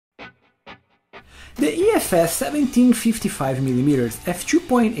The EFS 17-55mm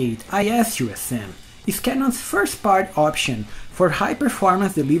f2.8 IS USM is Canon's first-part option for high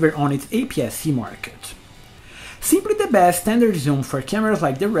performance delivered on its APS-C market. Simply the best standard zoom for cameras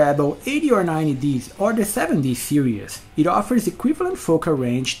like the Rebel 80 or 90Ds or the 7D series, it offers equivalent focal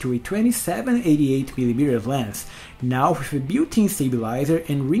range to a 27-88mm lens, now with a built-in stabilizer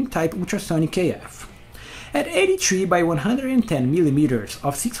and ring-type ultrasonic AF. At 83 by 110mm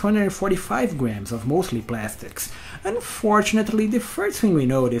of 645 grams of mostly plastics, unfortunately the first thing we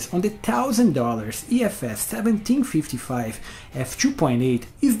notice on the $1,000 EFS 17-55 f2.8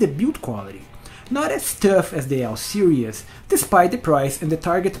 is the build quality. Not as tough as the L series, despite the price and the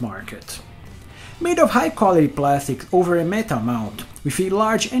target market. Made of high-quality plastics over a metal mount, with a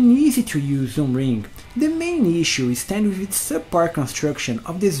large and easy-to-use zoom ring, the main issue stands with its subpar construction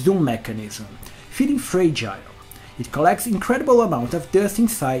of the zoom mechanism, feeling fragile. It collects incredible amount of dust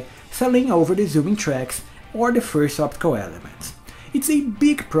inside, settling over the zooming tracks or the first optical elements. It's a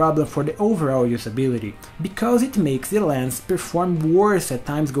big problem for the overall usability, because it makes the lens perform worse as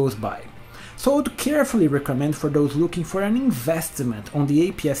time goes by. So I would carefully recommend for those looking for an investment on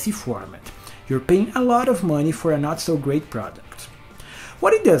the APS-C format. You're paying a lot of money for a not so great product.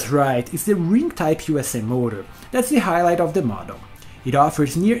 What it does right is the ring-type USM motor, that's the highlight of the model. It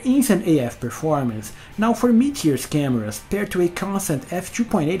offers near-instant AF performance, now for mid-tiers cameras paired to a constant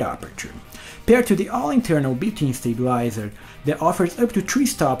f2.8 aperture, paired to the all-internal built-in stabilizer that offers up to 3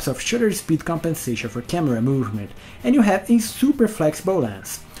 stops of shutter speed compensation for camera movement, and you have a super flexible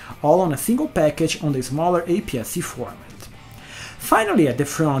lens, all on a single package on the smaller APS-C format. Finally, at the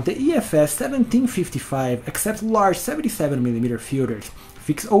front, the EFS 17-55 accepts large 77mm filters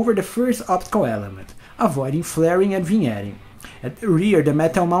fixed over the first optical element, avoiding flaring and vignetting. At the rear, the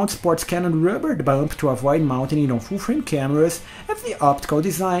metal mount sports Canon rubber bump to avoid mounting it on full-frame cameras, as the optical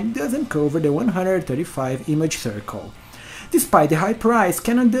design doesn't cover the 135 image circle. Despite the high price,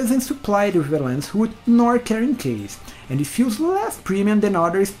 Canon doesn't supply it with a lens hood nor carrying case, and it feels less premium than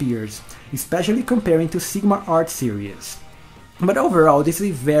other peers, especially comparing to Sigma Art series. But overall, this is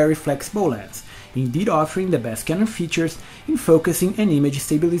a very flexible lens, indeed offering the best Canon features in focusing and image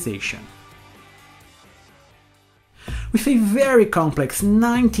stabilization. With a very complex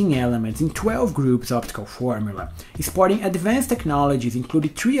 19 elements in 12 groups optical formula, sporting advanced technologies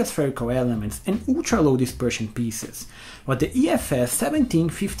including 3 aspherical elements and ultra-low dispersion pieces, what the EFS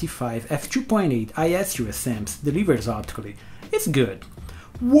 17-55 f2.8 IS USMs delivers optically is good.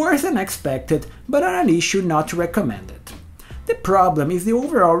 Worse than expected, but not an issue not to recommend it. The problem is the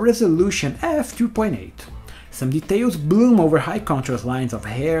overall resolution f2.8. Some details bloom over high contrast lines of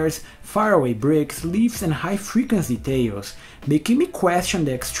hairs, faraway bricks, leaves and high frequency details, making me question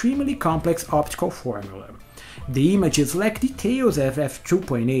the extremely complex optical formula. The images lack details of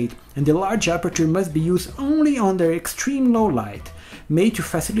f2.8 and the large aperture must be used only under extreme low light, made to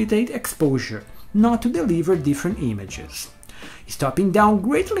facilitate exposure, not to deliver different images. Stopping down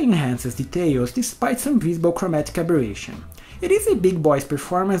greatly enhances details despite some visible chromatic aberration. It is a big boy's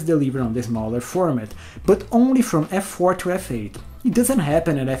performance delivered on the smaller format, but only from f4 to f8. It doesn't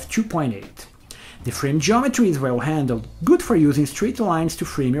happen at f2.8. The frame geometry is well handled, good for using straight lines to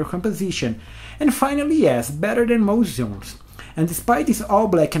frame your composition, and finally yes, better than most zooms. And despite this all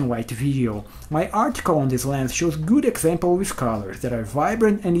black and white video, my article on this lens shows good example with colors that are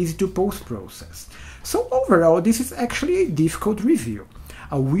vibrant and easy to post-process. So overall this is actually a difficult review.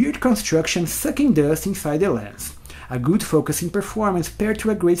 A weird construction sucking dust inside the lens. A good focusing performance paired to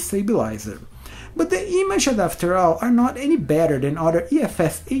a great stabilizer. But the images after all are not any better than other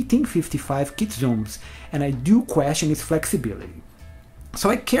EFS 18-55 kit zooms, and I do question its flexibility. So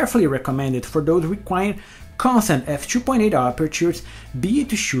I carefully recommend it for those requiring constant f2.8 apertures, be it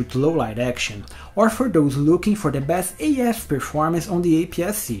to shoot low light action, or for those looking for the best AF performance on the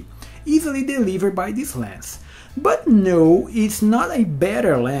APS-C, easily delivered by this lens. But no, it's not a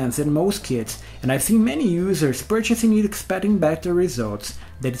better lens than most kits, and I've seen many users purchasing it expecting better results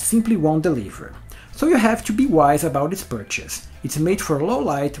that it simply won't deliver. So you have to be wise about its purchase. It's made for low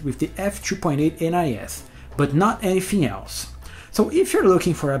light with the f2.8 NIS, but not anything else. So if you're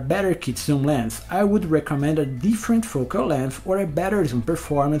looking for a better kit zoom lens, I would recommend a different focal length or a better zoom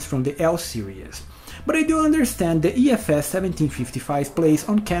performance from the L series. But I do understand the EFS 17-55's place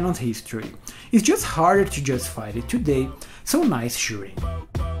on Canon's history. It's just harder to justify it today, so nice shooting.